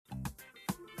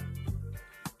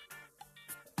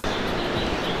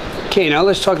Okay, now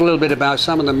let's talk a little bit about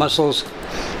some of the muscles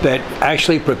that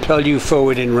actually propel you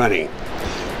forward in running.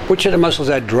 Which are the muscles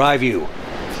that drive you?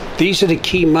 These are the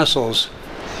key muscles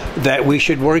that we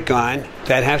should work on,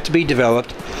 that have to be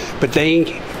developed, but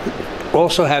they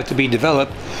also have to be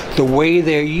developed the way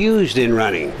they're used in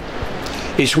running.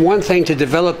 It's one thing to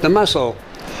develop the muscle,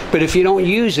 but if you don't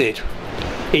use it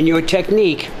in your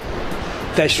technique,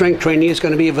 that strength training is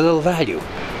going to be of little value.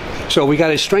 So we got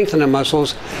to strengthen the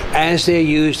muscles as they're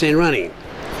used in running.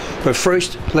 But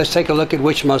first, let's take a look at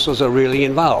which muscles are really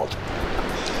involved.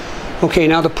 Okay,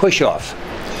 now the push-off.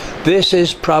 This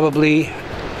is probably,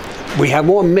 we have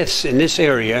more myths in this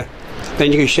area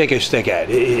than you can shake a stick at.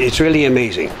 It's really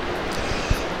amazing.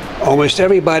 Almost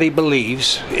everybody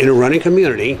believes in a running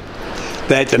community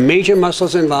that the major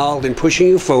muscles involved in pushing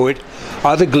you forward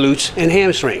are the glutes and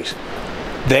hamstrings.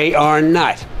 They are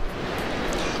not.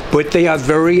 But they are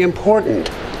very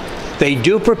important. They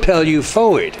do propel you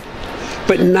forward,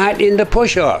 but not in the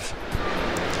push-off.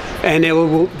 And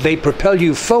they propel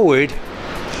you forward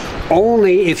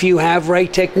only if you have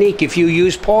right technique, if you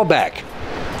use pull back.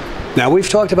 Now, we've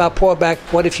talked about pull back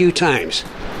quite a few times.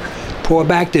 Pull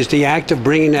back is the act of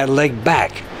bringing that leg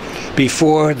back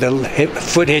before the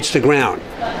foot hits the ground.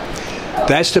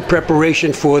 That's the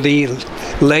preparation for the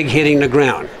leg hitting the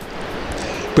ground.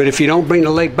 But if you don't bring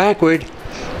the leg backward,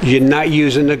 you're not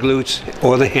using the glutes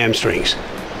or the hamstrings.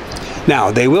 Now,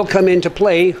 they will come into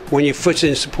play when your foot's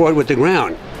in support with the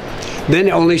ground. Then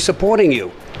they're only supporting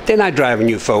you. They're not driving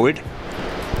you forward.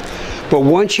 But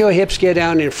once your hips get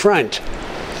down in front,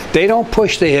 they don't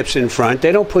push the hips in front.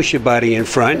 They don't push your body in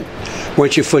front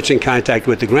once your foot's in contact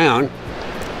with the ground.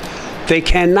 They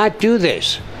cannot do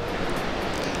this.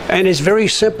 And it's very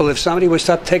simple. If somebody was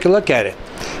to take a look at it,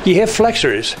 your hip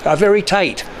flexors are very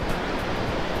tight.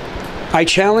 I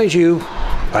challenge you,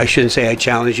 I shouldn't say I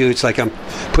challenge you, it's like I'm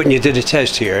putting you to the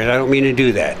test here, and I don't mean to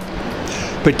do that.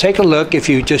 But take a look. If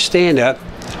you just stand up,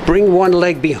 bring one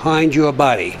leg behind your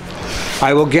body.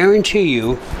 I will guarantee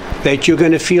you that you're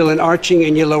going to feel an arching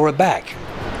in your lower back.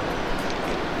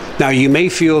 Now, you may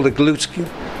feel the glutes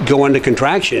go under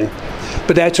contraction,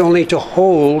 but that's only to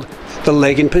hold the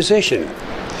leg in position.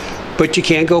 But you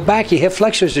can't go back. Your hip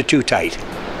flexors are too tight.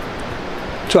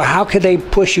 So how could they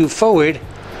push you forward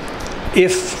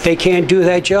if they can't do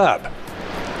that job?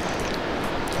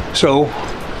 So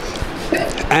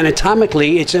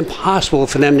anatomically, it's impossible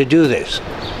for them to do this.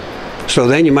 So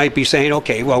then you might be saying,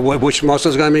 okay, well, which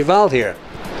muscles are going to be involved here?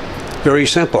 Very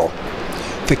simple.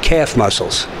 The calf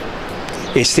muscles.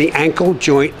 It's the ankle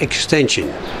joint extension.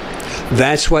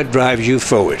 That's what drives you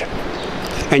forward.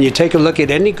 And you take a look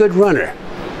at any good runner,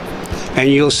 and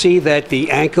you'll see that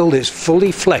the ankle is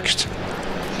fully flexed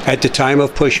at the time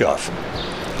of push-off.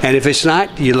 And if it's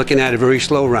not, you're looking at a very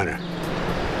slow runner.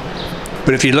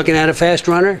 But if you're looking at a fast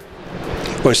runner,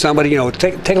 or somebody,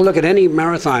 take a look at any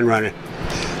marathon runner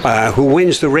who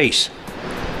wins the race.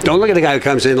 Don't look at the guy who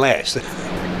comes in last.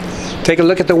 Take a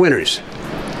look at the winners,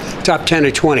 top 10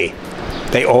 or 20.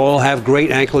 They all have great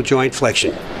ankle joint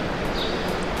flexion.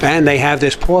 And they have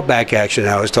this pull back action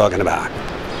I was talking about.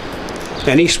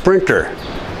 Any sprinter,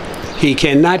 he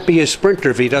cannot be a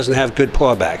sprinter if he doesn't have good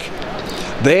pull back.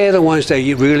 They're the ones that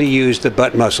really use the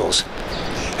butt muscles.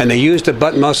 And they use the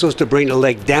butt muscles to bring the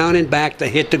leg down and back to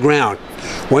hit the ground.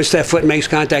 Once that foot makes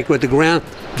contact with the ground,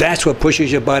 that's what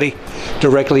pushes your body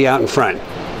directly out in front.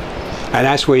 And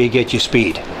that's where you get your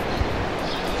speed.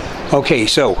 Okay,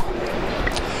 so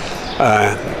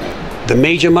the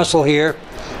major muscle here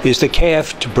is the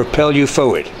calf to propel you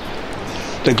forward.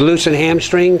 The glutes and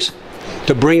hamstrings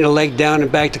to bring the leg down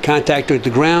and back to contact with the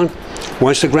ground.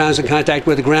 Once the ground's in contact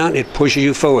with the ground, it pushes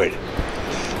you forward.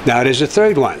 Now there's a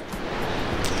third one,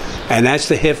 and that's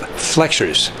the hip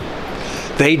flexors.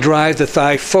 They drive the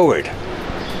thigh forward.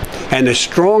 And the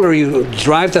stronger you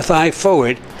drive the thigh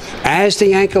forward, as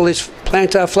the ankle is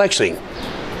plantar flexing,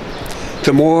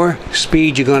 the more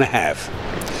speed you're going to have.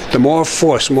 The more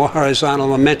force, more horizontal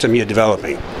momentum you're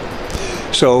developing.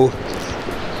 So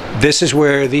this is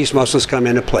where these muscles come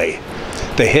into play.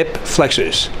 The hip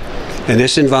flexors. And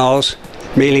this involves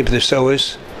mainly the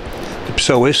psoas. The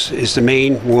psoas is the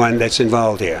main one that's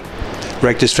involved here.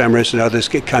 Rectus femoris and others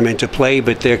come into play,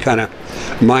 but they're kind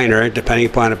of minor depending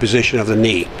upon the position of the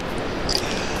knee.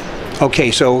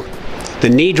 Okay, so the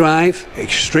knee drive,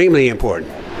 extremely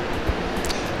important.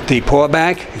 The pull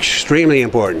back, extremely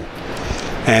important.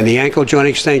 And the ankle joint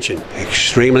extension,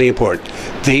 extremely important.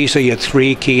 These are your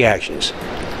three key actions.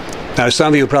 Now,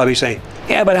 some of you will probably say,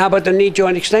 yeah, but how about the knee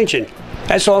joint extension?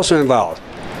 That's also involved.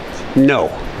 No.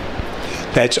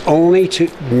 That's only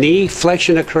knee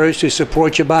flexion occurs to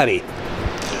support your body.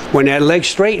 When that leg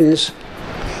straightens,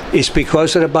 It's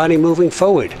because of the body moving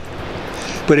forward.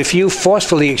 But if you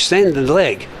forcefully extend the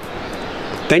leg,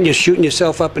 then you're shooting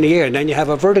yourself up in the air, and then you have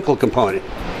a vertical component.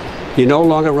 You're no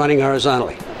longer running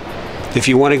horizontally. If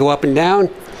you want to go up and down,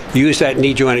 use that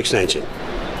knee joint extension.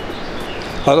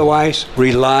 Otherwise,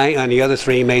 rely on the other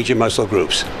three major muscle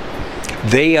groups.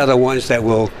 They are the ones that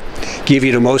will give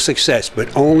you the most success,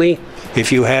 but only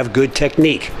if you have good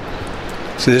technique.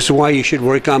 So this is why you should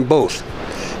work on both.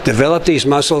 Develop these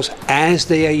muscles as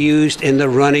they are used in the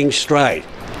running stride.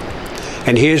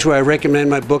 And here's where I recommend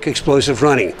my book, Explosive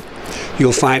Running.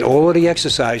 You'll find all of the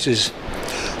exercises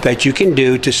that you can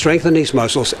do to strengthen these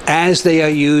muscles as they are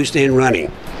used in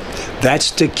running.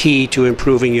 That's the key to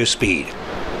improving your speed.